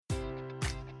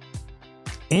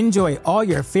Enjoy all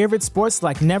your favorite sports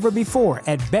like never before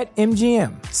at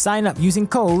BetMGM. Sign up using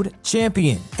code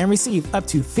CHAMPION and receive up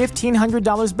to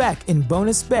 $1,500 back in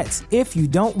bonus bets if you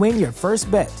don't win your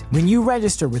first bet. When you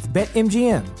register with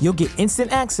BetMGM, you'll get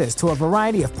instant access to a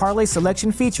variety of parlay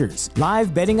selection features,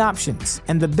 live betting options,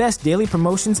 and the best daily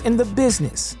promotions in the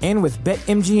business. And with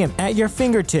BetMGM at your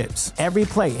fingertips, every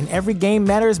play and every game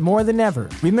matters more than ever.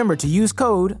 Remember to use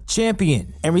code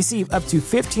CHAMPION and receive up to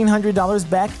 $1,500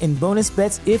 back in bonus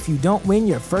bets if you don't win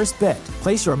your first bet.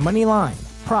 Place your money line,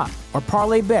 prop, or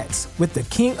parlay bets with the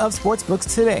king of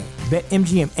sportsbooks today.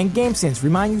 BetMGM and GameSense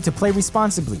remind you to play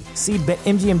responsibly. See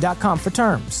BetMGM.com for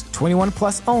terms. 21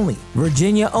 plus only.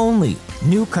 Virginia only.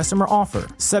 New customer offer.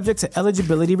 Subject to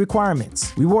eligibility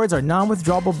requirements. Rewards are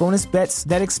non-withdrawable bonus bets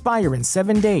that expire in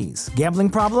 7 days. Gambling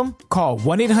problem? Call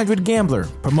 1-800-GAMBLER.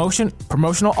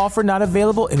 Promotional offer not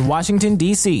available in Washington,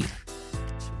 D.C.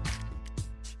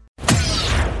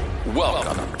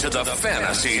 Welcome to the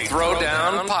Fantasy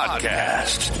Throwdown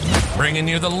Podcast, bringing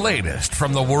you the latest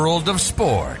from the world of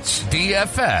sports,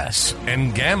 DFS,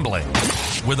 and gambling.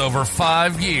 With over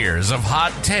 5 years of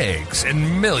hot takes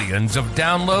and millions of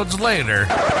downloads later,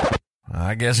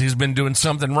 I guess he's been doing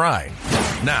something right.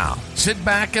 Now, sit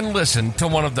back and listen to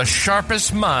one of the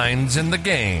sharpest minds in the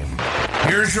game.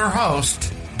 Here's your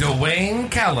host,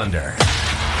 Dwayne Callender.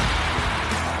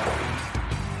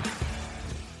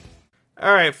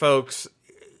 All right, folks,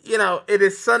 you know, it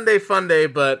is Sunday Fun Day,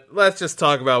 but let's just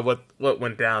talk about what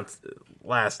went down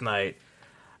last night.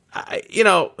 I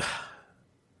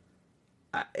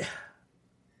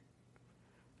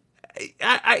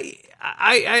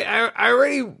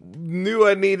already knew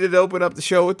I needed to open up the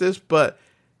show with this, but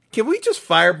can we just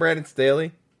fire Brandon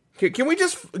Staley? Can we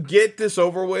just get this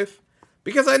over with?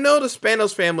 Because I know the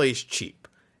Spanos family is cheap,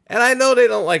 and I know they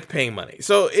don't like paying money.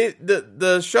 So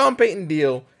the Sean Payton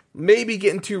deal may be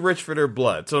getting too rich for their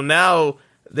blood. So now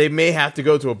they may have to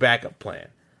go to a backup plan.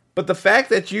 But the fact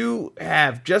that you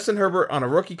have Justin Herbert on a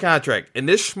rookie contract and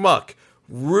this schmuck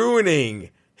ruining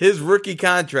his rookie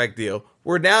contract deal,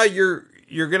 where now you're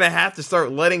going to have to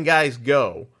start letting guys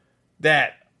go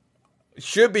that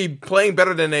should be playing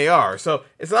better than they are. So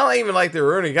it's not even like they're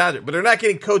ruining contract, but they're not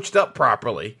getting coached up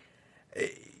properly.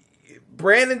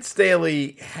 Brandon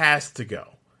Staley has to go.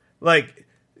 Like,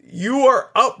 you are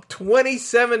up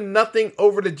 27-0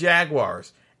 over the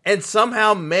Jaguars and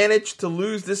somehow managed to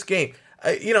lose this game.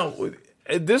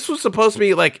 This was supposed to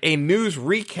be like a news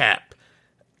recap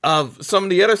of some of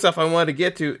the other stuff I wanted to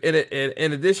get to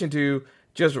in addition to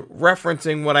just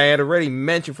referencing what I had already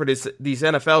mentioned for these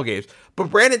NFL games. But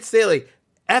Brandon Staley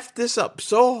effed this up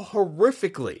so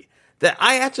horrifically that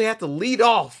I actually have to lead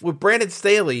off with Brandon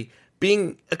Staley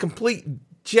being a complete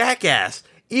jackass,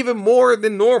 even more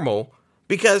than normal,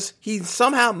 because he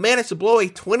somehow managed to blow a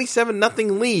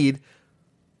 27-0 lead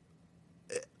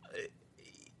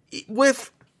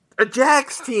with a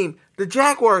Jags team. The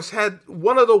Jaguars had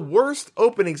one of the worst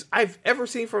openings I've ever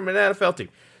seen from an NFL team.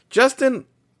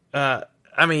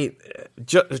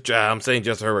 I'm saying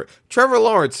Justin Herbert. Trevor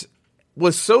Lawrence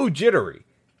was so jittery.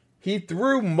 He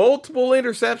threw multiple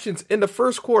interceptions in the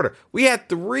first quarter. We had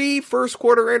 3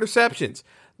 first-quarter interceptions.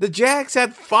 The Jags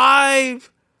had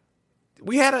 5.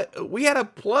 We had a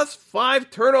 +5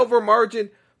 turnover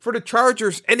margin for the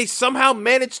Chargers, and they somehow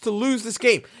managed to lose this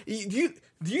game. Do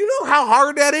you know how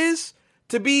hard that is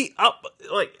to be up?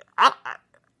 Like, I'm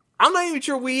not even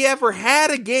sure we ever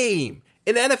had a game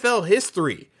in NFL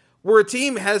history where a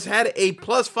team has had a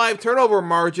 +5 turnover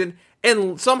margin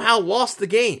and somehow lost the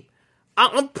game.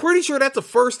 I'm pretty sure that's the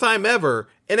first time ever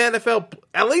in NFL,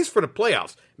 at least for the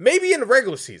playoffs. Maybe in the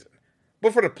regular season,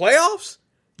 but for the playoffs,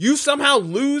 you somehow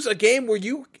lose a game where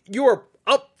you are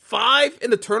up 5 in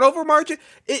the turnover margin.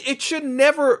 It should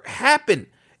never happen.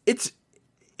 It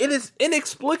is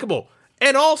inexplicable.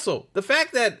 And also, the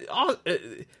fact that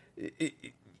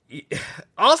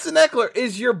Austin Ekeler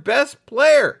is your best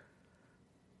player.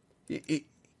 He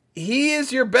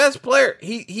is your best player.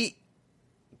 He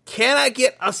cannot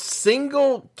get a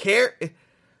single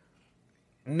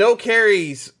no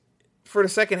carries for the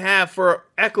second half for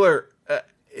Ekeler.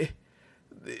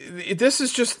 This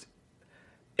is just,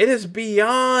 it is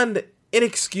beyond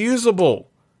inexcusable.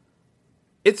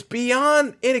 It's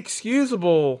beyond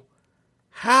inexcusable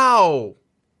how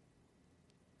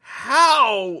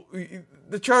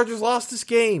the Chargers lost this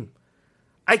game.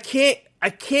 I can't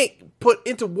put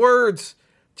into words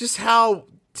just how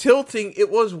tilting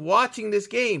it was watching this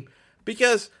game,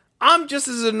 because I'm just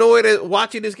as annoyed at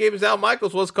watching this game as Al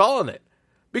Michaels was calling it,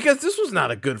 because this was not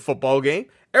a good football game.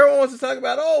 Everyone wants to talk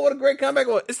about, oh, what a great comeback it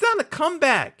was. It's not a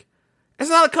comeback. It's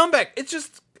not a comeback.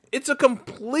 It's a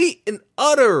complete and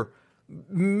utter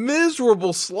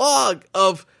miserable slog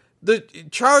of the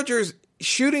Chargers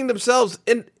shooting themselves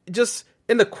in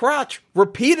the crotch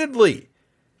repeatedly.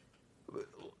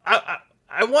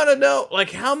 I want to know,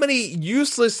 like, how many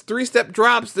useless 3-step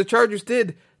drops the Chargers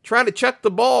did trying to check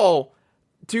the ball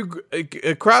to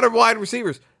crowded wide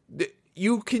receivers.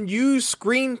 You can use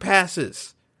screen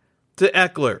passes to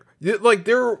Eckler. Like,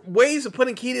 there are ways of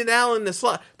putting Keenan Allen in the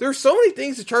slot. There are so many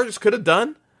things the Chargers could have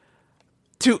done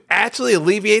to actually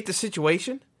alleviate the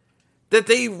situation that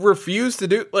they refuse to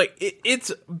do. Like,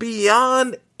 it's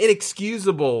beyond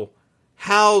inexcusable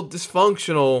how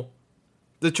dysfunctional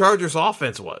the Chargers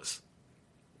offense was.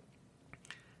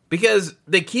 Because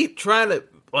they keep trying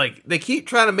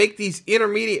to make these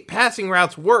intermediate passing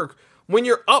routes work when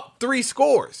you're up 3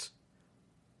 scores.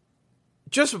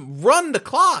 Just run the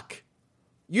clock.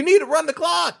 You need to run the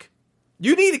clock.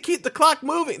 You need to keep the clock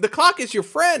moving. The clock is your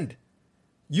friend.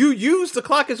 You use the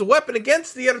clock as a weapon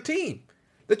against the other team.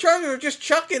 The Chargers are just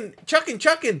chucking,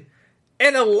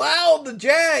 and allowed the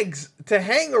Jags to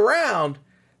hang around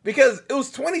because it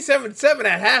was 27-7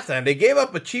 at halftime. They gave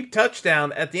up a cheap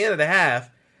touchdown at the end of the half,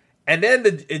 and then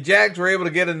the Jags were able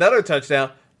to get another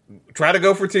touchdown, try to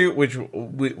go for 2, which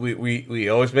we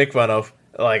always make fun of.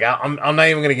 Like, I'm not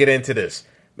even going to get into this.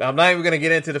 I'm not even going to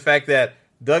get into the fact that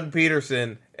Doug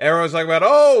Peterson, everyone's talking about,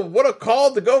 oh, what a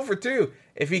call to go for 2.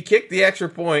 If he kicked the extra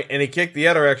point and he kicked the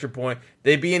other extra point,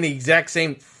 they'd be in the exact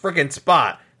same freaking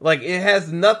spot. Like, it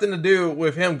has nothing to do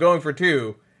with him going for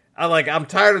 2. I'm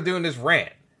tired of doing this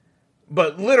rant.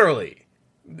 But literally,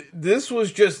 this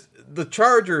was just the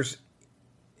Chargers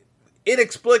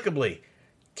inexplicably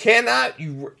cannot,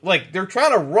 they're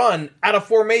trying to run out of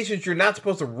formations you're not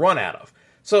supposed to run out of.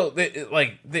 So,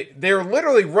 they're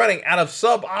literally running out of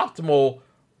suboptimal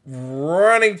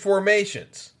running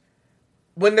formations.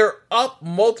 When they're up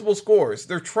multiple scores,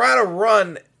 they're trying to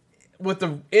run with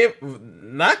the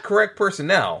not correct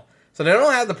personnel, so they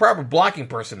don't have the proper blocking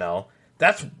personnel.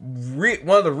 That's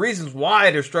one of the reasons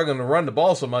why they're struggling to run the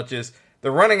ball so much is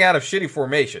they're running out of shitty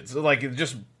formations. So,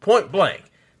 just point blank.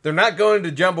 They're not going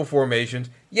to jumbo formations.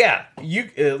 Yeah, you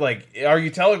are you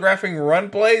telegraphing run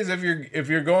plays if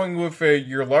you're going with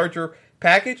your larger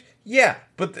package? Yeah,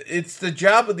 but it's the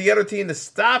job of the other team to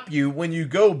stop you when you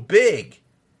go big.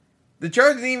 The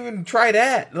Chargers didn't even try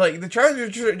that. The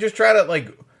Chargers just try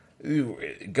to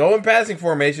go in passing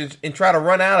formations and try to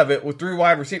run out of it with 3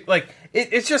 wide receivers.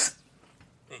 It's just,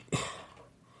 it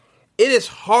is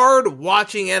hard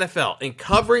watching NFL and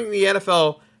covering the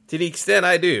NFL to the extent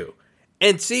I do,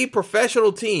 and see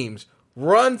professional teams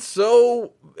run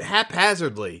so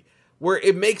haphazardly where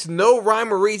it makes no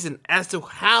rhyme or reason as to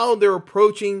how they're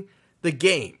approaching the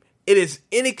game. It is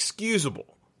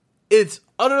inexcusable. It's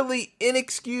utterly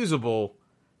inexcusable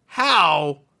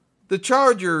how the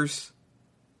Chargers,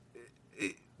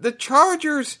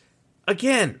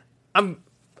 again, I'm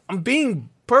being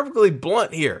perfectly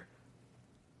blunt here.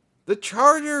 The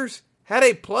Chargers had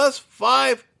a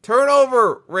 +5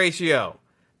 turnover ratio.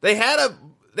 They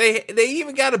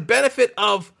even got a benefit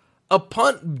of a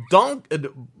punt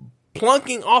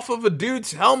plunking off of a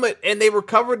dude's helmet, and they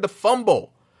recovered the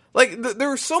fumble. There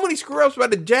were so many screw-ups by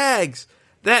the Jags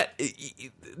that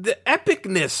the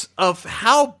epicness of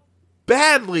how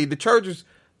badly the Chargers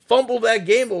fumbled that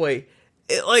game away,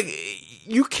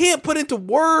 you can't put into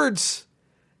words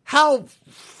how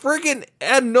friggin'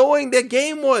 annoying that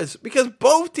game was, because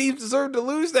both teams deserved to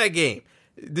lose that game.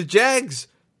 The Jags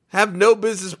have no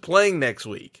business playing next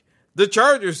week. The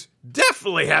Chargers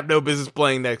definitely have no business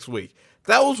playing next week.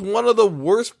 That was one of the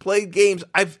worst played games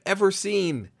I've ever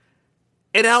seen.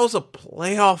 And that was a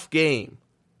playoff game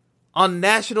on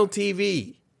national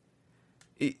TV.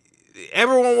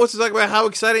 Everyone wants to talk about how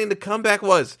exciting the comeback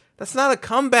was. That's not a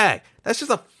comeback. That's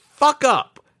just a fuck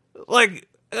up.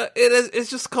 It's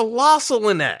just colossal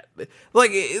in that.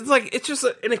 It's just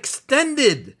an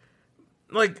extended,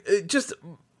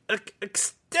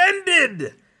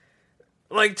 extended,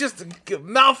 just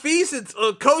malfeasance,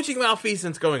 coaching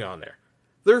malfeasance going on there.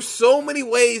 There's so many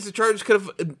ways the Chargers could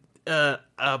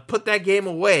have put that game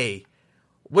away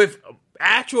with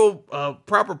actual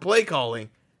proper play calling,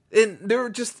 and there were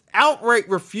just outright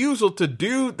refusal to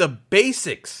do the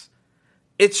basics.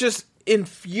 It's just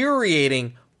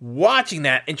infuriating watching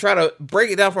that and try to break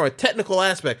it down from a technical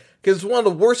aspect, because it's one of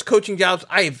the worst coaching jobs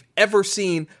I have ever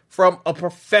seen from a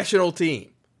professional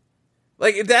team.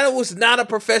 That was not a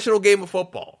professional game of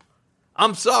football.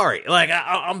 I'm sorry.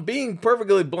 I'm being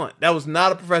perfectly blunt. That was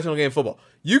not a professional game of football.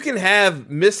 You can have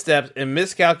missteps and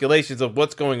miscalculations of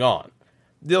what's going on.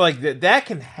 That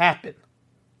can happen.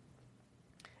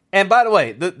 And by the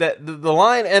way, the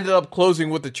line ended up closing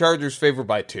with the Chargers favored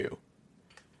by 2.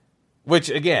 which,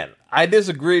 again, I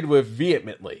disagreed with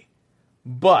vehemently.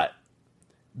 But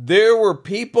there were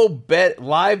people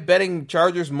live betting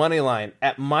Chargers money line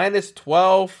at minus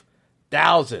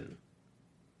 12,000,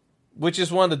 which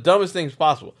is one of the dumbest things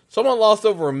possible. Someone lost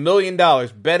over $1 million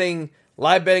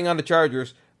live betting on the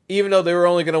Chargers, even though they were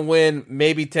only going to win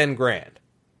maybe 10 grand.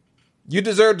 You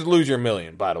deserve to lose your $1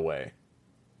 million, by the way,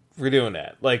 for doing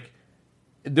that. Like,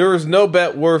 there is no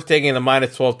bet worth taking the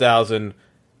minus 12,000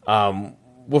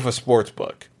 with a sports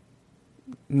book.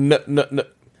 No.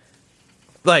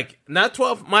 Like, not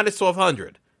 12 minus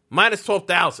 1,200, minus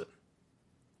 12,000.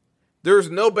 There's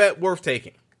no bet worth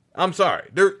taking. I'm sorry.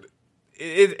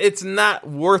 It's not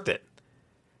worth it.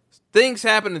 Things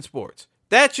happen in sports.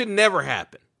 That should never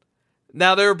happen.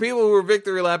 Now, there are people who are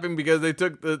victory lapping because they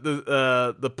took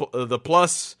the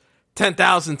plus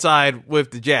 10,000 side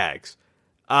with the Jags.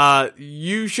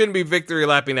 You shouldn't be victory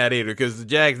lapping that either because the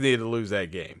Jags needed to lose that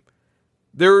game.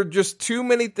 There are just too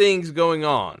many things going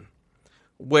on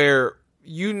where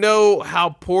you know how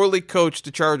poorly coached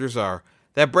the Chargers are,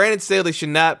 that Brandon Staley should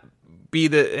not be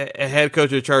the head coach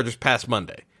of the Chargers past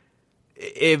Monday.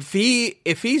 If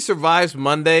he survives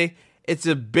Monday, it's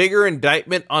a bigger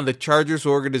indictment on the Chargers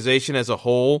organization as a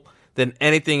whole than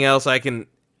anything else I can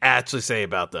actually say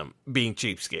about them being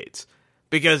cheapskates.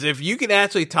 Because if you can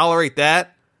actually tolerate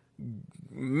that,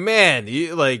 man,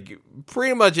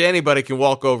 pretty much anybody can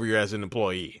walk over you as an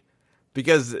employee.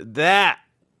 Because that,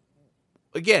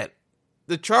 again,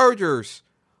 the Chargers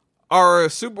are a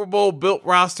Super Bowl built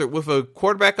roster with a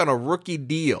quarterback on a rookie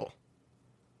deal.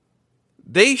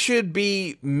 They should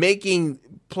be making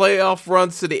playoff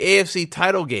runs to the AFC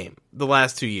title game the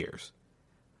last 2 years.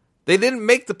 They didn't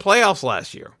make the playoffs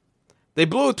last year. They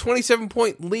blew a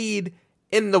 27-point lead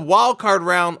in the wild card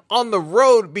round on the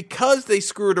road because they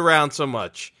screwed around so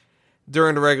much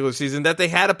during the regular season that they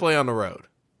had to play on the road.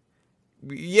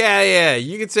 Yeah,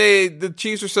 you could say the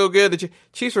Chiefs are so good. The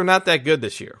Chiefs are not that good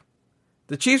this year.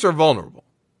 The Chiefs are vulnerable.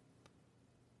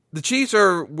 The Chiefs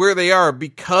are where they are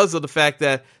because of the fact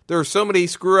that there are so many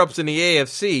screw-ups in the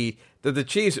AFC that the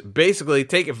Chiefs basically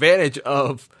take advantage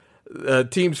of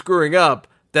teams screwing up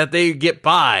that they get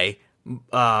by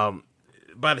the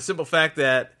simple fact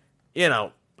that,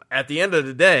 at the end of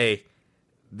the day,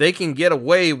 they can get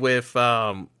away with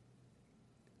their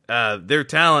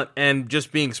talent and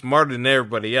just being smarter than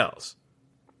everybody else.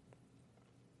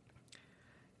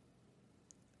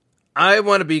 I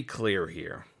want to be clear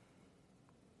here.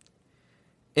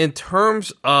 In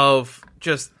terms of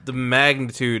just the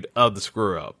magnitude of the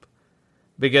screw-up,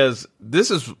 because this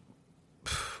is,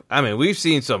 we've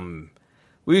seen the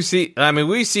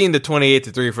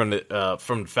 28-3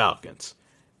 from the Falcons,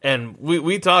 and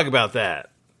we talk about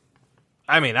that.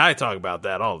 I talk about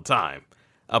that all the time,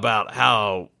 about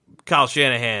how Kyle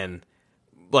Shanahan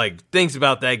thinks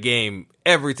about that game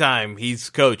every time he's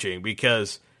coaching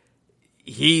because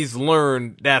he's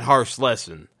learned that harsh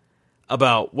lesson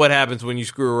about what happens when you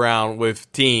screw around with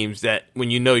teams that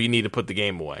when you know you need to put the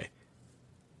game away.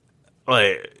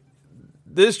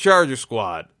 This Charger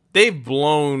squad, they've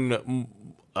blown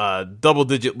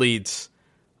double-digit leads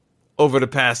over the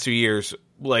past 2 years,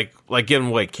 like giving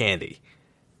away candy.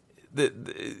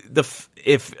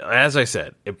 As I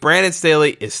said, if Brandon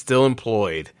Staley is still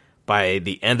employed by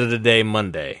the end of the day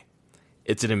Monday,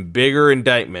 it's an bigger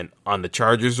indictment on the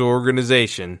Chargers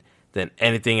organization than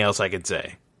anything else I could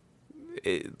say.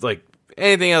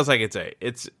 Anything else I could say.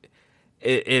 It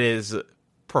is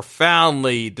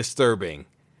profoundly disturbing.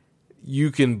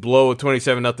 You can blow a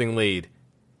 27-0 lead,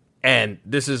 and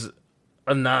this is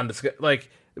a non-discussion.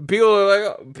 People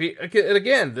are and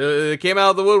again, they came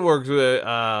out of the woodworks with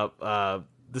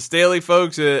the Staley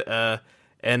folks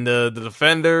and the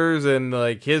defenders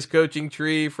and his coaching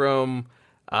tree from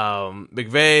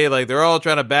McVay. They're all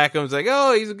trying to back him. It's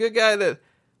he's a good guy.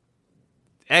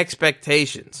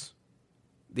 Expectations.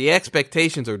 The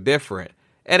expectations are different.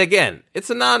 And again, it's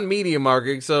a non-media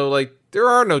market, so there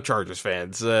are no Chargers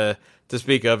fans to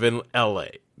speak of in LA.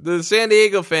 The San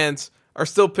Diego fans are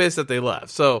still pissed that they left.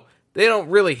 So they don't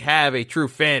really have a true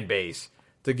fan base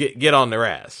to get on their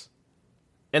ass.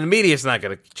 And the media's not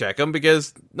going to check them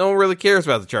because no one really cares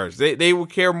about the Chargers. They will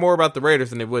care more about the Raiders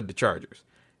than they would the Chargers.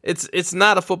 It's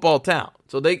not a football town,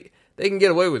 so they can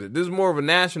get away with it. This is more of a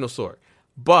national sort.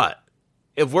 But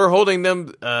if we're holding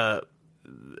them, the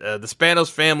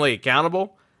Spanos family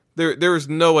accountable, there is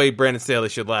no way Brandon Staley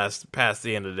should last past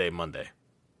the end of the day Monday.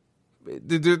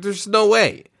 There's no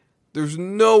way. There's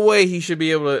no way he should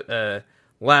be able to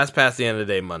last past the end of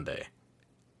the day Monday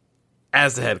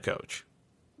as the head coach.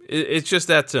 It's just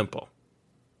that simple.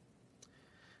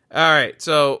 All right,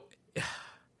 so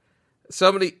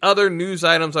some of the other news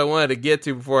items I wanted to get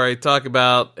to before I talk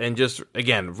about and just,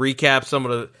 again, recap some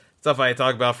of the stuff I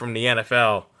talked about from the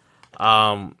NFL.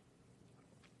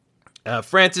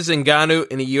 Francis Ngannou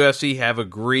and the UFC have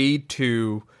agreed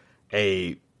to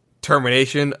a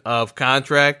termination of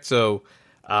contract. So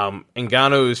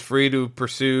Ngannou is free to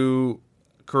pursue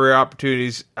career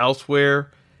opportunities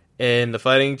elsewhere in the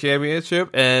fighting championship.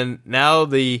 And now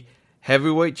the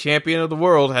heavyweight champion of the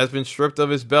world has been stripped of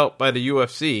his belt by the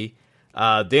UFC.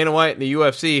 Dana White and the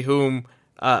UFC, whom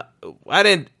I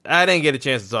didn't get a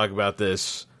chance to talk about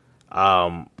this,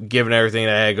 given everything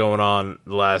that I had going on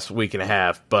the last week and a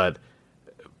half, but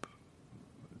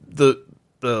the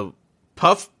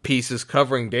puff pieces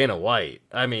covering Dana White.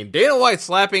 I mean, Dana White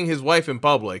slapping his wife in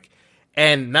public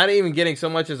and not even getting so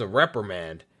much as a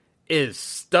reprimand is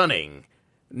stunning.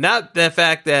 Not the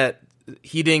fact that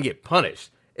he didn't get punished.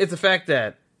 It's the fact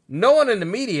that no one in the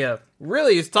media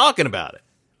really is talking about it.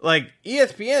 Like,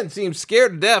 ESPN seems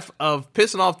scared to death of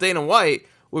pissing off Dana White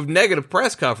with negative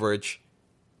press coverage.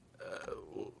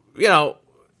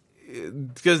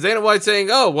 Because Dana White's saying,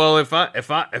 "Oh, well, if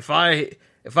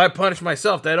I punish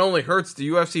myself, that only hurts the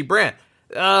UFC brand."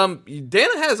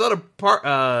 Dana has other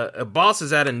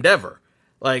bosses at Endeavor.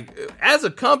 Like, as a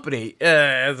company,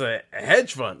 as a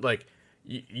hedge fund, like,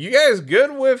 you guys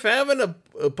good with having a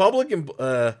public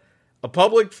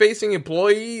facing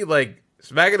employee like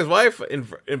smacking his wife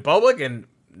in public and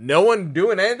no one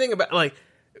doing anything about, like,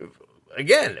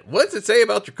 again, what's it say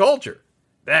about your culture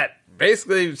that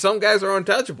basically some guys are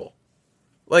untouchable?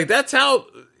 Like, that's how,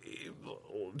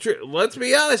 let's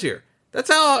be honest here, that's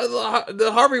how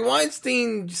the Harvey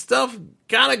Weinstein stuff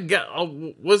kind of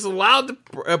was allowed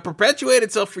to perpetuate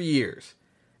itself for years.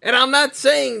 And I'm not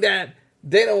saying that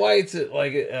Dana White's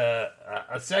like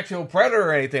a sexual predator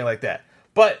or anything like that,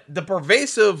 but the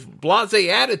pervasive blasé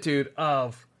attitude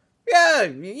of, yeah,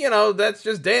 that's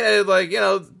just Dana, like,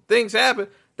 things happen.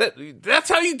 That's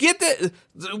how you get that.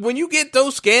 When you get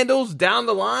those scandals down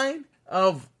the line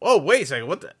of, oh, wait a second,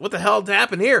 what the hell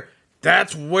happened here?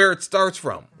 That's where it starts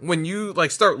from. When you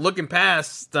like start looking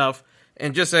past stuff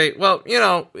and just say, well,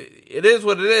 it is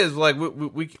what it is. Like,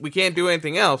 we can't do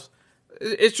anything else.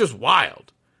 It's just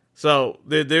wild. So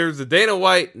there's the Dana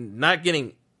White not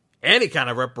getting any kind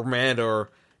of reprimand or,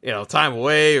 time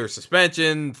away or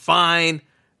suspension, fine.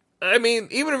 I mean,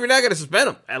 even if you're not going to suspend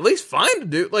him, at least fine to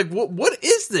do. Like, what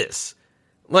is this?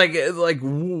 Like, what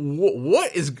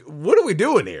are we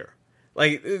doing here?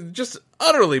 Like, it's just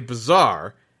utterly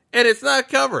bizarre. And it's not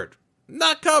covered.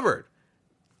 Not covered.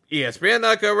 ESPN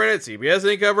not covering it. CBS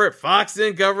didn't cover it. Fox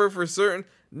didn't cover it for certain.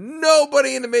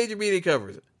 Nobody in the major media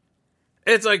covers it.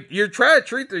 It's like you're trying to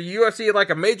treat the UFC like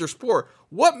a major sport.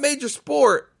 What major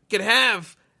sport can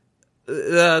have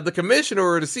the commissioner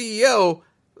or the CEO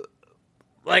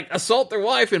like assault their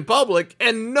wife in public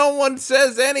and no one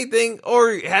says anything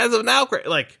or has an outcry?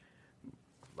 Like,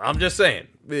 I'm just saying,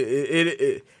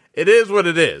 it is what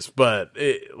it is. But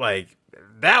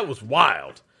that was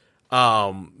wild.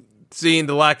 Seeing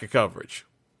the lack of coverage.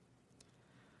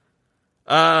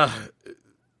 And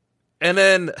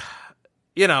then,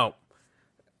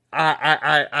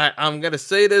 I'm going to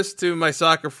say this to my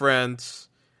soccer friends.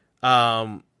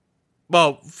 Well,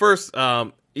 first,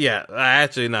 I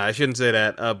shouldn't say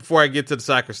that. Before I get to the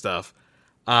soccer stuff.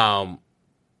 So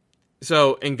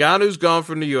Ngannou's gone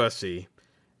from the UFC.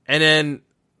 And then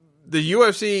the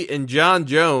UFC and John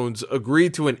Jones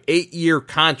agreed to an 8-year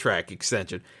contract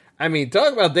extension. I mean,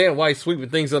 talk about Dana White sweeping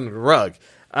things under the rug.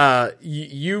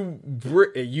 You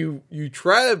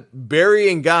try to bury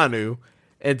Ngannou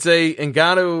and say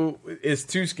Ngannou is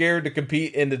too scared to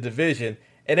compete in the division,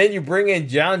 and then you bring in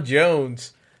John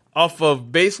Jones off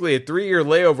of basically a 3-year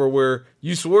layover where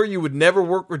you swore you would never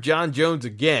work with John Jones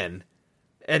again,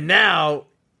 and now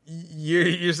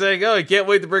you're saying, oh, I can't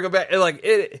wait to bring him back. And like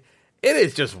it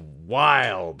is just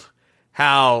wild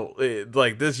how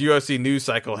this UFC news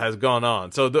cycle has gone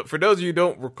on. So for those of you who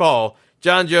don't recall,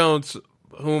 John Jones,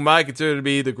 whom I consider to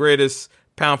be the greatest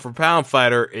pound-for-pound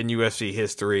fighter in UFC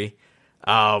history,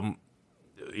 was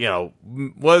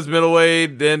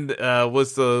middleweight, then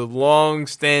was the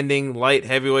long-standing light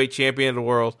heavyweight champion of the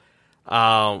world.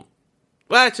 Well,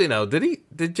 actually, no.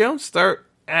 Did Jones start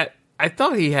at... I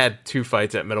thought he had 2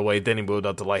 fights at middleweight, then he moved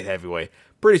up to light heavyweight.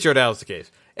 Pretty sure that was the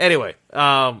case. Anyway,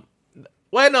 no.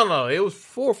 It was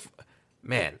 4...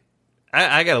 Man,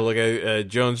 I got to look at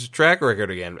Jones' track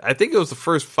record again. I think it was the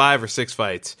first 5 or 6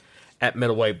 fights at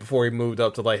middleweight before he moved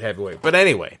up to light heavyweight. But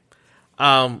anyway,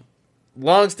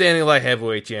 long-standing light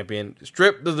heavyweight champion,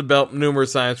 stripped of the belt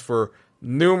numerous times for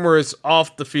numerous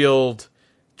off-the-field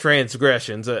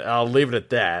transgressions. I'll leave it at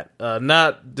that.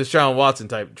 Not Deshaun Watson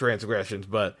type transgressions,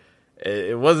 but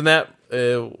it wasn't that.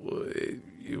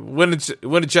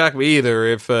 Wouldn't shock me either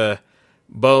if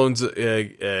Bones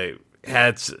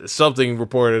had something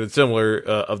reported similar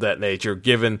of that nature,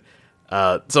 given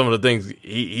some of the things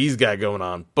he's got going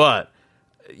on. But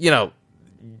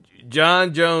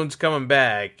John Jones coming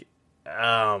back,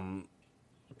 kind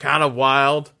of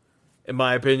wild, in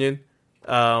my opinion.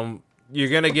 You're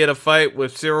going to get a fight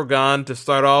with Cyril Gane to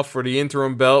start off for the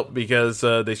interim belt because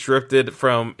they stripped it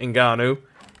from Ngannou.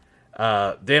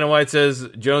 Dana White says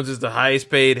Jones is the highest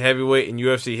paid heavyweight in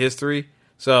UFC history.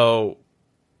 So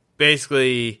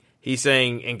basically, he's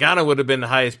saying Ngannou would have been the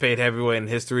highest paid heavyweight in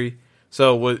history.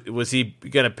 So was he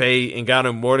going to pay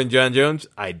Ngannou more than John Jones?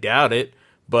 I doubt it.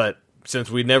 But since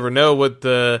we never know what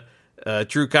the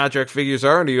true contract figures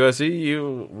are in the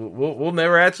UFC, we'll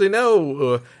never actually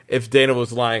know if Dana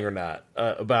was lying or not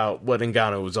about what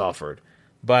Ngannou was offered.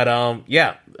 But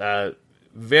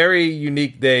very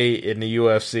unique day in the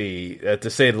UFC, to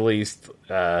say the least,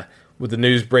 with the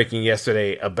news breaking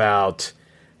yesterday about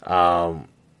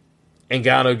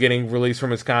Ngannou getting released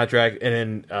from his contract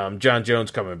and then John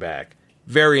Jones coming back.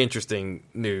 Very interesting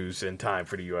news and time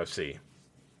for the UFC.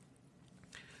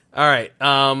 All right,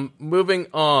 moving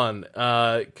on,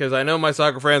 because I know my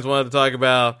soccer friends wanted to talk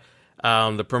about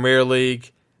the Premier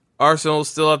League. Arsenal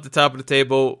still at the top of the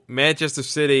table. Manchester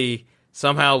City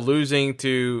somehow losing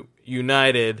to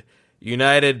United.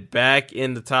 United back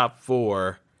in the top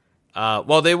four.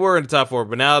 Well, they were in the top four,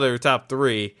 but now they're top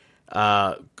three.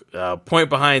 Point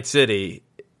behind City.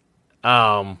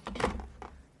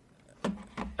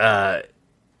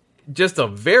 Just a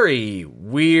very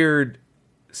weird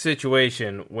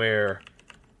situation where,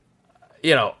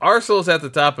 Arsenal's at the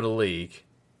top of the league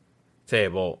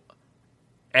table,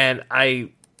 and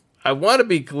I want to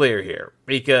be clear here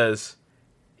because,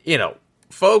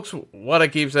 folks, what I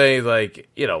keep saying is like,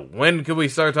 when can we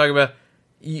start talking about?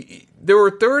 There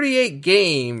were 38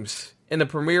 games in the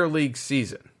Premier League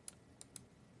season.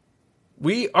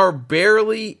 We are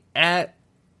barely at,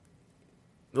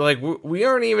 we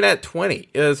aren't even at 20.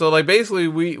 So, basically,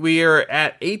 we are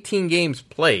at 18 games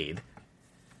played.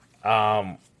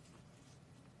 We're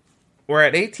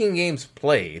at 18 games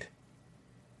played.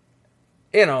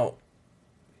 Could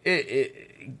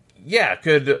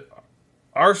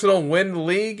Arsenal win the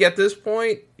league at this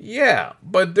point? Yeah,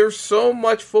 but there's so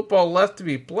much football left to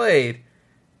be played.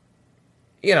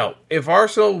 If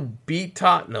Arsenal beat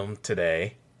Tottenham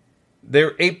today,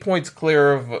 they're 8 points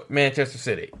clear of Manchester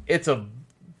City. It's a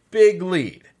big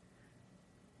lead.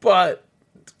 But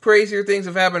crazier things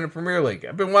have happened in the Premier League.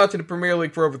 I've been watching the Premier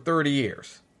League for over 30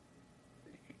 years.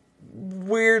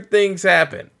 Weird things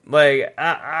happen.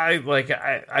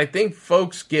 I think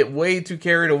folks get way too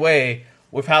carried away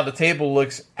with how the table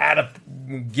looks at a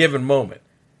given moment.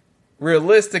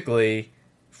 Realistically,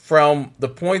 from the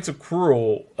points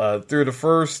accrual through the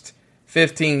first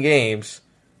 15 games,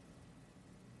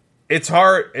 it's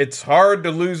hard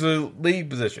to lose a league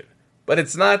position. But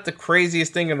it's not the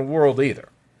craziest thing in the world either.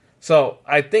 So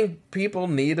I think people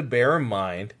need to bear in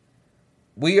mind,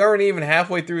 we aren't even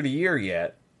halfway through the year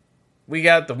yet. We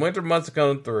got the winter months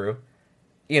going through.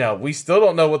 We still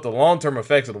don't know what the long-term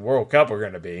effects of the World Cup are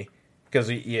going to be. Because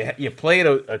you played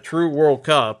a true World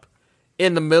Cup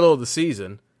in the middle of the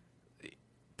season.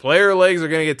 Player legs are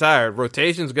going to get tired.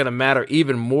 Rotation's going to matter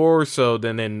even more so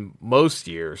than in most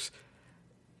years.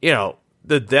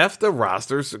 The depth of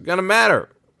rosters are going to matter.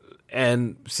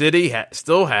 And City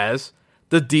still has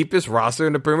the deepest roster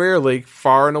in the Premier League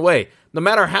far and away. No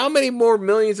matter how many more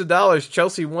millions of dollars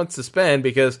Chelsea wants to spend,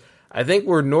 because I think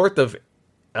we're going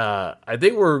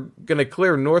to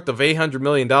clear north of $800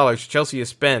 million Chelsea has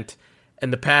spent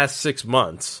in the past 6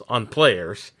 months on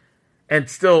players, and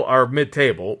still are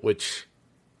mid-table, which,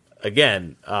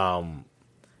 again,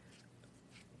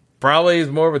 probably is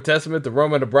more of a testament to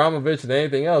Roman Abramovich than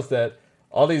anything else, that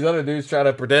all these other dudes try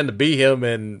to pretend to be him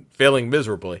and failing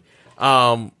miserably.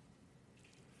 But,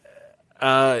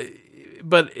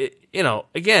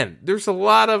 again, there's a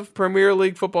lot of Premier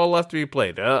League football left to be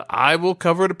played. I will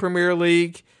cover the Premier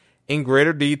League in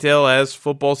greater detail as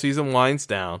football season winds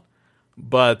down.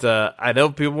 But I know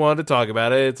people want to talk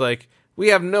about it. It's like, we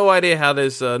have no idea how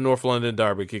this North London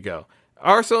derby could go.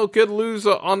 Arsenal could lose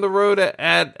on the road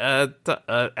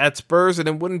at Spurs, and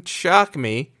it wouldn't shock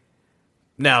me.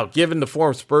 Now, given the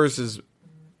form Spurs has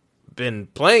been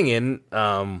playing in,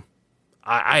 I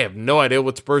have no idea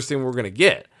what Spurs team we're going to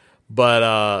get.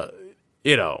 But,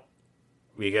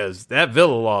 because that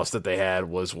Villa loss that they had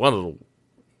was one of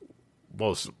the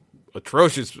most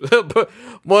atrocious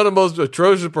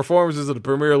performances of the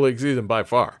Premier League season by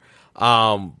far.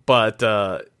 It's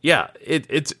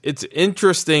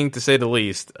interesting to say the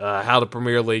least how the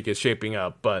Premier League is shaping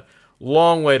up, but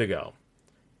long way to go.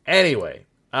 Anyway,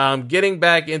 getting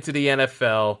back into the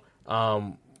NFL,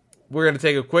 we're going to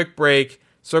take a quick break,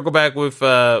 circle back with,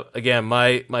 again,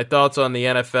 my thoughts on the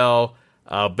NFL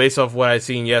based off what I've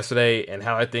seen yesterday and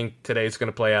how I think today's going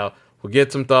to play out. We'll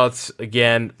get some thoughts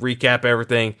again, recap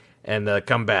everything, and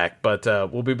come back. But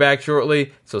we'll be back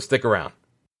shortly, so stick around.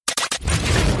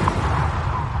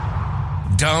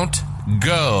 Don't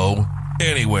go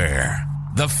anywhere.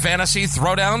 The Fantasy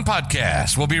Throwdown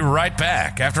Podcast will be right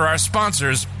back after our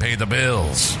sponsors pay the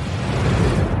bills.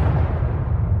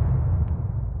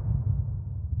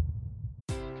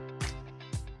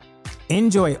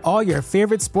 Enjoy all your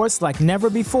favorite sports like never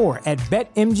before at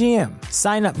BetMGM.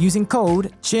 Sign up using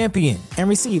code CHAMPION and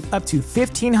receive up to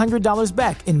 $1,500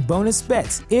 back in bonus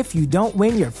bets if you don't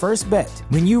win your first bet.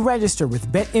 When you register with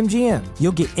BetMGM,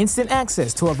 you'll get instant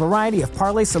access to a variety of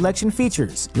parlay selection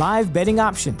features, live betting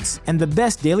options, and the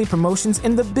best daily promotions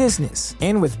in the business.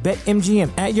 And with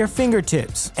BetMGM at your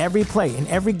fingertips, every play and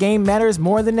every game matters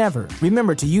more than ever.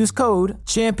 Remember to use code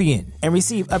CHAMPION and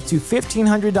receive up to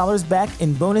 $1,500 back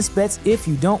in bonus bets if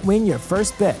you don't win your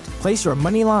first bet. Place your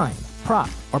money line, prop,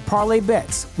 or parlay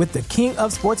bets with the king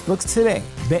of sportsbooks today.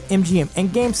 BetMGM and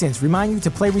GameSense remind you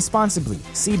to play responsibly.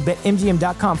 See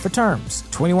BetMGM.com for terms.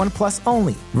 21 plus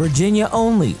only. Virginia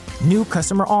only. New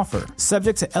customer offer.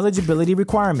 Subject to eligibility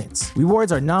requirements.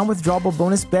 Rewards are non-withdrawable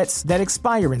bonus bets that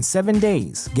expire in 7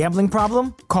 days. Gambling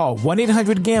problem? Call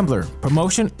 1-800-GAMBLER.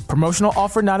 Promotional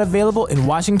offer not available in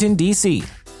Washington, D.C.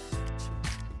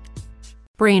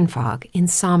 Brain fog,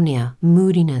 insomnia,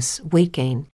 moodiness, weight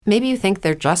gain. Maybe you think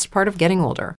they're just part of getting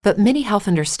older, but MIDI Health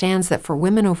understands that for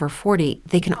women over 40,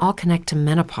 they can all connect to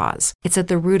menopause. It's at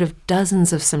the root of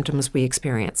dozens of symptoms we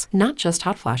experience, not just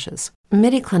hot flashes.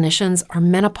 MIDI clinicians are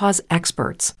menopause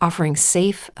experts, offering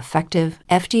safe, effective,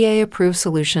 FDA-approved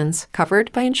solutions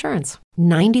covered by insurance.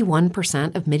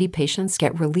 91% of MIDI patients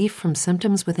get relief from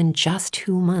symptoms within just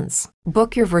 2 months.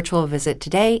 Book your virtual visit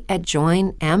today at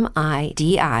joinmidi.com.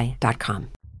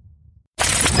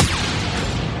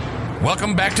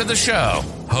 Welcome back to the show.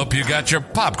 Hope you got your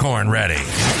popcorn ready.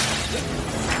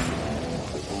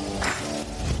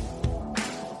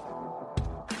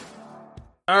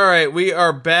 All right, we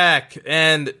are back.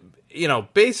 And,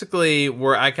 basically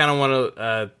where I kind of want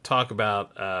to talk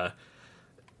about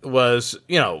was,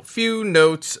 few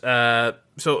notes.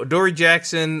 So Adoree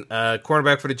Jackson,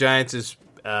 cornerback for the Giants, is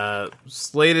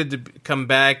slated to come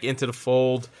back into the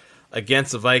fold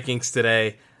against the Vikings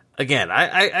today. Again,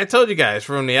 I told you guys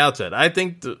from the outset, I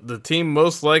think the team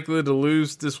most likely to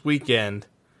lose this weekend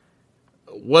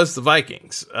was the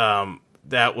Vikings.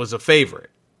 That was a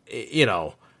favorite.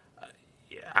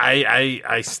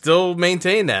 I still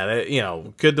maintain that.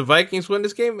 Could the Vikings win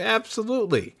this game?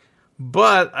 Absolutely.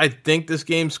 But I think this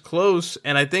game's close,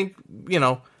 and I think,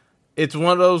 it's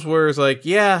one of those where it's like,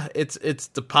 yeah, it's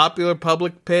the popular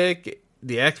public pick.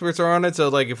 The experts are on it,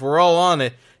 so if we're all on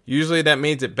it, usually that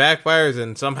means it backfires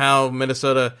and somehow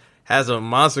Minnesota has a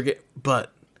monster game.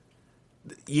 But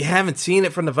you haven't seen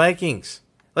it from the Vikings.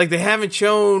 They haven't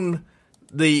shown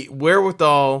the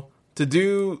wherewithal to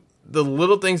do the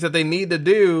little things that they need to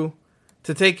do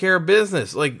to take care of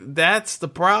business. That's the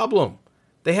problem.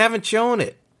 They haven't shown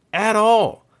it at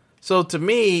all. So to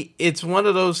me, it's one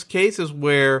of those cases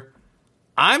where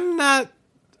I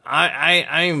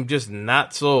am just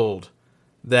not sold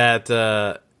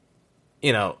that,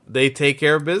 they take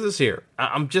care of business here.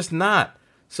 I'm just not.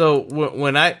 So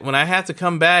when I have to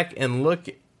come back and look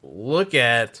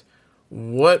at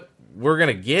what we're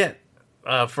gonna get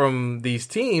from these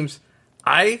teams,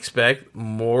 I expect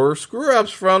more screw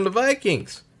ups from the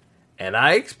Vikings, and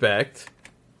I expect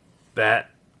that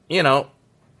the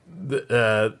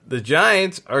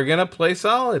Giants are gonna play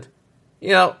solid.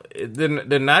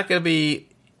 They're not gonna be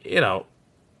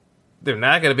they're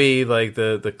not gonna be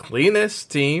the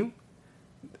cleanest team.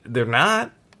 They're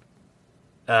not.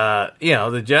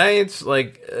 The Giants,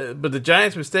 but the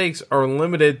Giants' mistakes are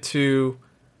limited to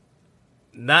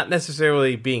not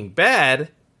necessarily being bad.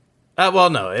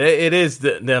 It is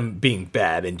them being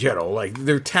bad in general.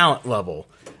 Their talent level,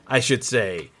 I should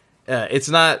say. It's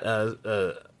not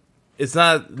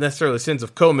necessarily sins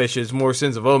of commission. It's more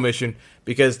sins of omission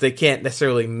because they can't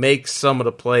necessarily make some of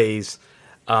the plays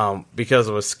because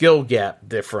of a skill gap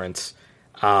difference.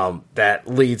 That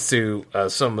leads to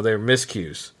some of their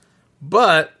miscues.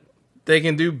 But they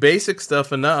can do basic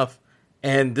stuff enough,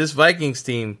 and this Vikings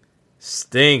team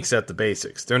stinks at the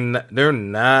basics. They're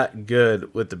not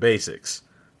good with the basics.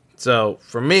 So,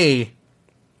 for me,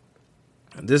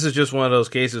 this is just one of those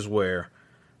cases where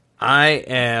I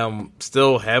am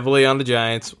still heavily on the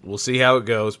Giants. We'll see how it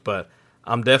goes, but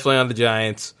I'm definitely on the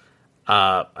Giants.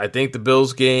 I think the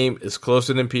Bills game is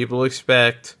closer than people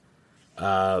expect.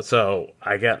 So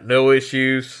I got no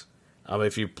issues.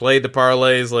 If you played the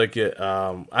parlays,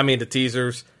 the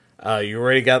teasers, you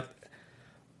already got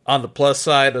on the plus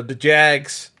side of the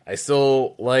Jags. I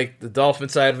still like the Dolphin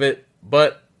side of it,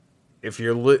 but if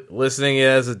you're listening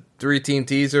as a 3-team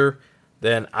teaser,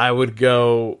 then I would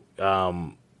go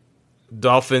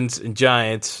Dolphins and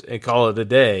Giants and call it a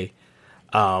day.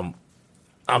 I'm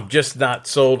just not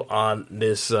sold on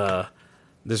this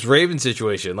Ravens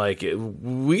situation. Like,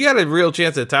 we got a real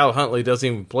chance that Tyler Huntley doesn't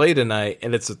even play tonight,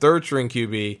 and it's a third-string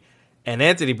QB. And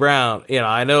Anthony Brown,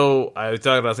 I know I was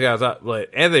talking about this guy, but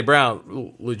Anthony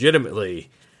Brown legitimately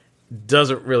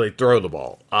doesn't really throw the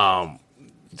ball.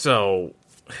 So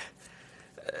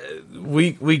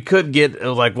we could get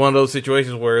like one of those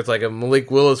situations where it's like a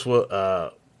Malik Willis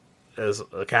is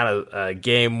a kind of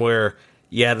game where,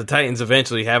 the Titans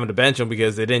eventually having to bench him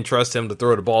because they didn't trust him to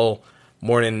throw the ball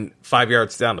more than 5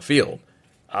 yards down the field.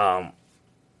 So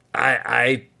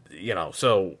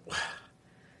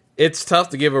it's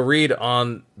tough to give a read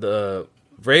on the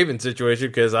Ravens situation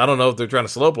because I don't know if they're trying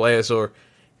to slow play us or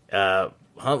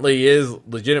Huntley is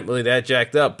legitimately that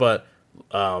jacked up. But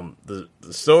the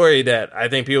story that I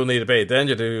think people need to pay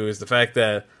attention to is the fact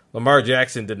that Lamar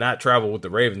Jackson did not travel with the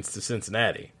Ravens to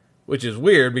Cincinnati, which is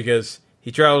weird because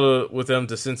he traveled with them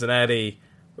to Cincinnati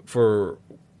for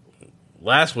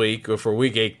last week or for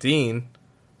week 18.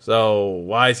 So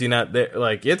why is he not there?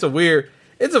 Like, it's a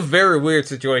very weird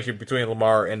situation between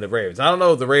Lamar and the Ravens. I don't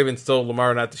know if the Ravens told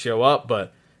Lamar not to show up,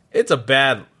 but it's a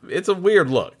weird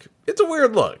look. It's a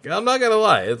weird look. I'm not going to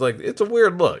lie. It's a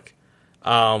weird look.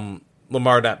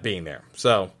 Lamar not being there.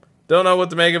 So, don't know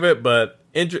what to make of it, but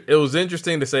it was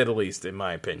interesting to say the least, in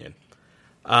my opinion.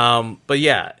 But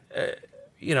yeah,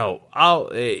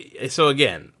 so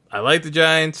again, I like the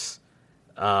Giants.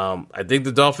 I think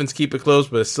the Dolphins keep it close,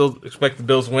 but I still expect the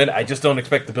Bills to win. I just don't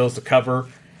expect the Bills to cover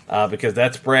because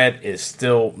that spread is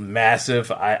still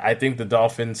massive. I think the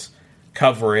Dolphins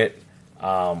cover it.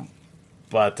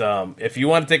 But if you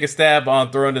want to take a stab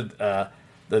on throwing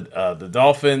the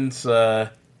Dolphins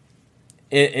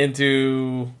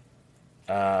into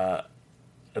a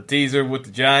teaser with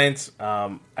the Giants,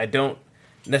 I don't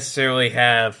necessarily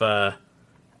have a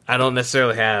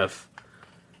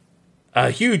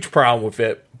huge problem with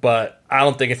it, but I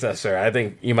don't think it's necessary. I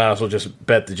think you might as well just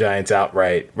bet the Giants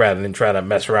outright rather than try to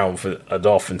mess around with a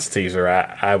Dolphins teaser.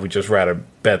 I would just rather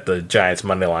bet the Giants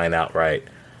money line outright.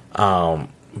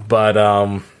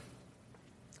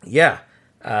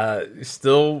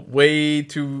 Still way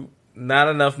too not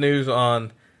enough news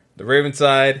on the Ravens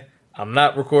side. I'm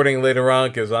not recording later on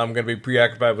because I'm going to be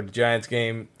preoccupied with the Giants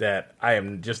game that I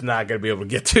am just not going to be able to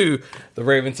get to the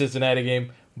Ravens-Cincinnati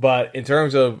game. But in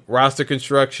terms of roster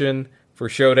construction for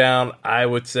Showdown, I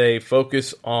would say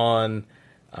focus on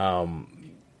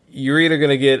you're either going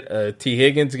to get a T.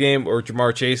 Higgins game or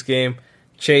Jamar Chase game.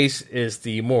 Chase is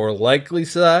the more likely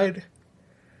side.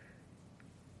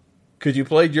 Could you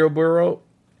play Joe Burrow?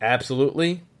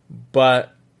 Absolutely.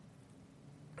 But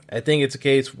I think it's a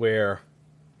case where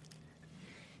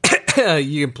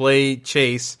you can play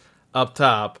Chase up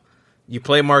top. You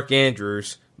play Mark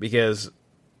Andrews because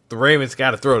the Ravens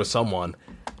got to throw to someone.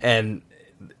 And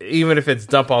even if it's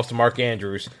dump offs to Mark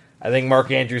Andrews, I think Mark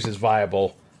Andrews is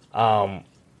viable.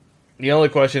 The only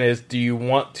question is, do you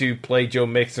want to play Joe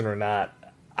Mixon or not?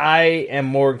 I am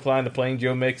more inclined to playing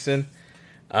Joe Mixon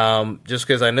just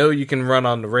because I know you can run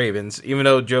on the Ravens. Even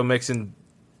though Joe Mixon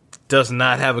does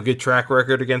not have a good track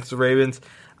record against the Ravens,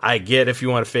 I get if you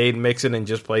want to fade Mixon and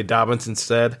just play Dobbins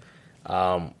instead.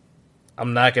 I'm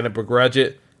not going to begrudge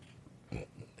it.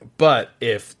 But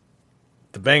if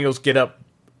the Bengals get up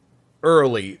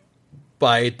early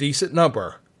by a decent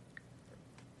number,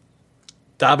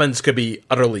 Dobbins could be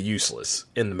utterly useless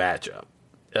in the matchup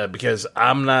because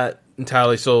I'm not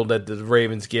entirely sold that the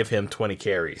Ravens give him 20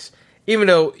 carries. Even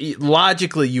though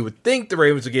logically you would think the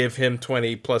Ravens would give him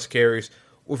 20-plus carries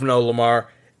with no Lamar,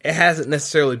 it hasn't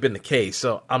necessarily been the case.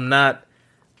 So I'm not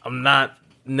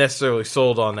necessarily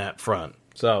sold on that front.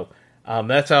 So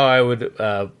that's how I would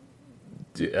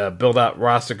build out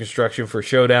roster construction for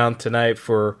Showdown tonight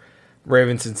for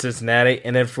Ravens and Cincinnati.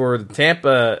 And then for the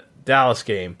Tampa-Dallas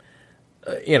game,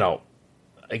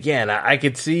 again, I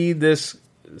could see this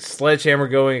sledgehammer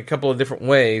going a couple of different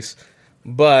ways,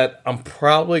 but I'm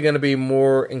probably going to be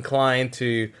more inclined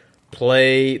to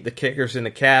play the kickers and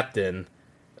the captain.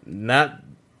 And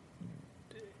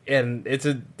it's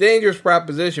a dangerous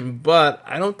proposition, but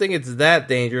I don't think it's that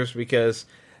dangerous because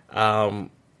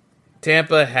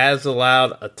Tampa has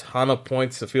allowed a ton of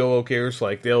points to field goal kickers.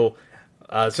 Like they'll,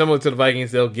 similar to the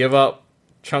Vikings, they'll give up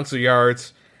chunks of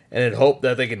yards and then hope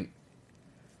that they can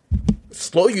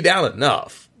slow you down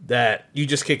enough that you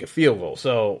just kick a field goal.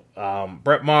 So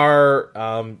Brett Maher,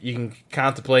 you can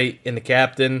contemplate in the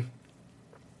captain.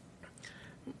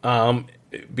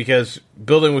 Because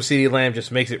building with CeeDee Lamb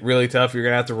just makes it really tough. You're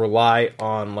going to have to rely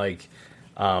on like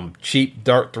cheap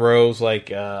dart throws like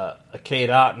a Cade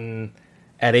Otton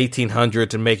at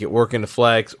 1,800 to make it work in the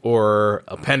flex, or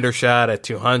a Pendershot at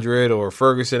 200, or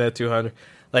Ferguson at 200,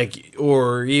 like,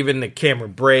 or even the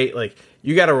Cameron Brate. Like,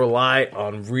 you got to rely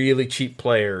on really cheap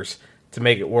players to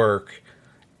make it work.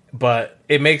 But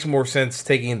it makes more sense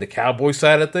taking the Cowboys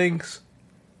side of things,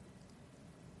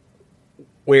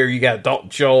 where you got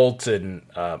Dalton Schultz and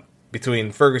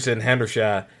between Ferguson and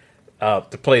Hendershot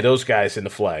to play those guys in the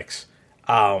flex.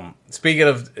 Speaking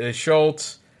of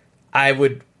Schultz, I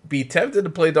would be tempted to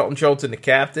play Dalton Schultz in the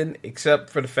captain, except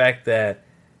for the fact that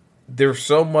there's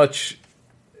so much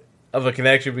of a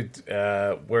connection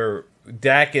where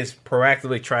Dak is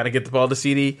proactively trying to get the ball to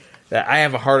CD that I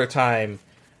have a harder time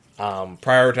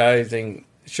prioritizing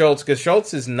Schultz, because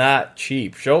Schultz is not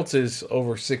cheap. Schultz is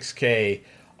over $6K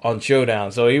on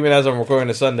Showdown. So even as I'm recording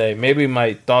this Sunday, maybe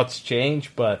my thoughts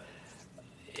change, but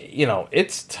you know,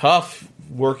 it's tough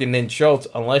working in Schultz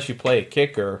unless you play a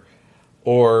kicker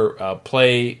or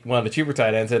play one of the cheaper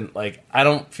tight ends. And like, I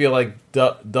don't feel like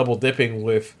double dipping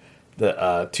with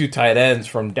the two tight ends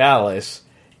from Dallas,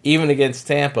 even against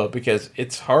Tampa, because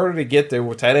it's harder to get there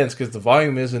with tight ends because the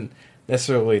volume isn't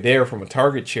necessarily there from a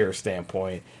target share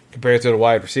standpoint compared to the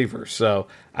wide receivers. So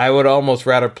I would almost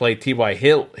rather play T.Y.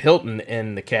 Hilton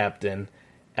in the captain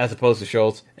as opposed to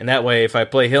Schultz. And that way, if I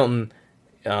play Hilton,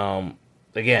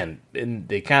 again,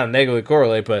 they kind of negatively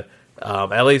correlate, but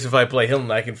at least if I play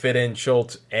Hilton, I can fit in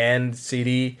Schultz and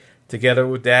CD together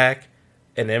with Dak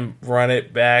and then run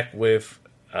it back with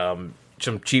some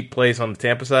cheap plays on the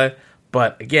Tampa side.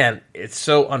 But again, it's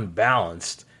so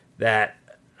unbalanced that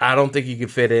I don't think you can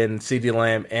fit in CeeDee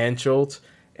Lamb and Schultz,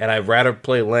 and I'd rather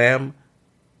play Lamb.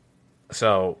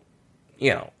 So,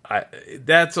 you know,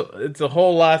 it's a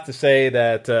whole lot to say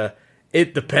that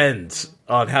it depends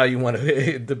on how you want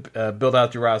to build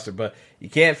out your roster. But you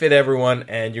can't fit everyone,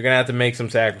 and you're going to have to make some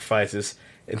sacrifices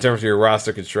in terms of your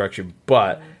roster construction.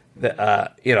 But,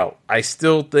 you know, I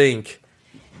still think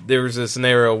there's a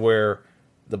scenario where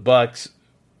the Bucs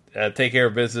take care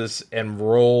of business and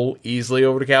roll easily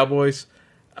over the Cowboys.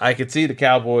 I could see the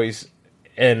Cowboys,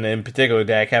 and in particular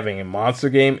Dak, having a monster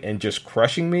game and just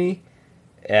crushing me,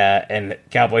 and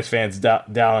Cowboys fans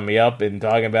dialing me up and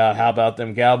talking about how about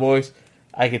them Cowboys.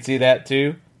 I could see that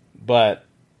too, but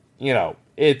you know,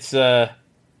 it's not.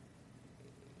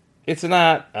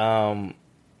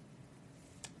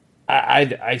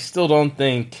 I still don't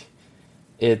think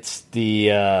it's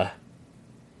the.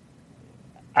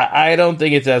 I don't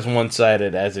think it's as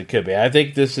one-sided as it could be. I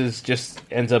think this is just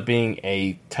ends up being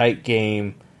a tight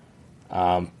game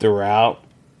throughout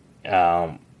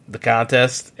the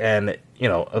contest, and you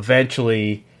know,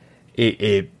 eventually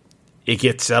it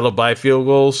gets settled by field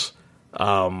goals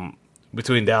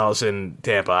between Dallas and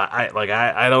Tampa.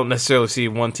 I don't necessarily see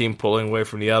one team pulling away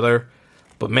from the other,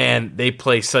 but man, they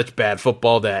play such bad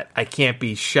football that I can't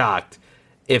be shocked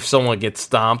if someone gets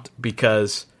stomped,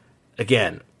 because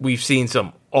again, we've seen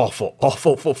some awful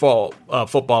football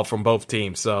from both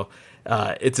teams. So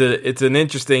it's an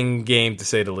interesting game to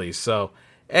say the least. So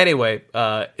anyway,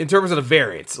 in terms of the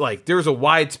variance, like there's a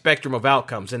wide spectrum of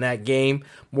outcomes in that game,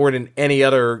 more than any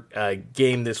other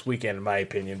game this weekend, in my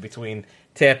opinion, between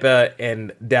Tampa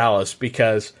and Dallas,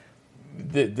 because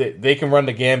they can run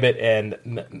the gambit and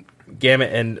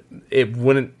it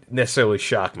wouldn't necessarily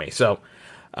shock me. So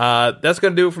that's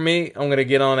going to do it for me. I'm going to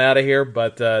get on out of here,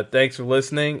 but thanks for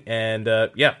listening, and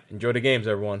yeah, enjoy the games,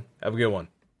 everyone. Have a good one.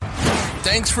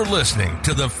 Thanks for listening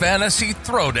to the Fantasy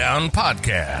Throwdown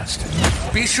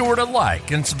Podcast. Be sure to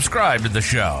like and subscribe to the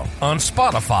show on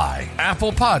Spotify,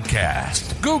 Apple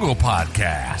Podcast, Google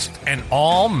Podcast, and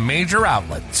all major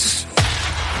outlets.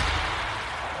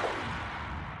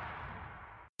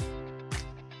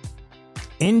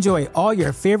 Enjoy all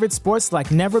your favorite sports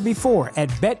like never before at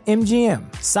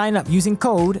BetMGM. Sign up using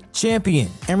code CHAMPION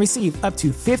and receive up to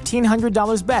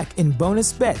 $1,500 back in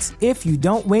bonus bets if you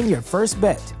don't win your first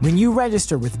bet. When you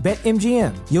register with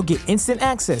BetMGM, you'll get instant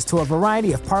access to a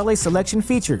variety of parlay selection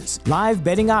features, live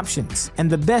betting options, and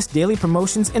the best daily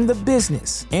promotions in the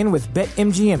business. And with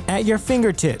BetMGM at your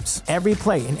fingertips, every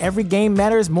play and every game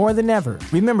matters more than ever.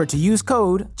 Remember to use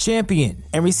code CHAMPION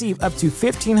and receive up to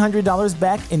 $1,500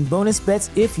 back in bonus bets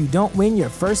if you don't win your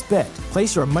first bet.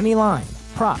 Place your money line,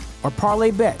 prop, or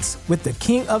parlay bets with the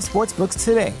king of sportsbooks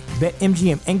today.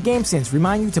 BetMGM and GameSense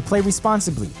remind you to play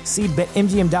responsibly. See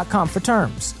BetMGM.com for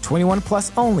terms. 21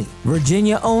 plus only.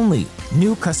 Virginia only.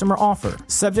 New customer offer.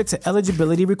 Subject to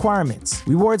eligibility requirements.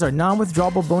 Rewards are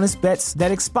non-withdrawable bonus bets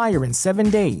that expire in 7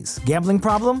 days. Gambling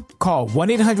problem? Call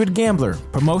 1-800-GAMBLER.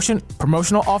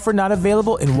 Promotional offer not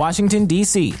available in Washington,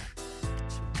 D.C.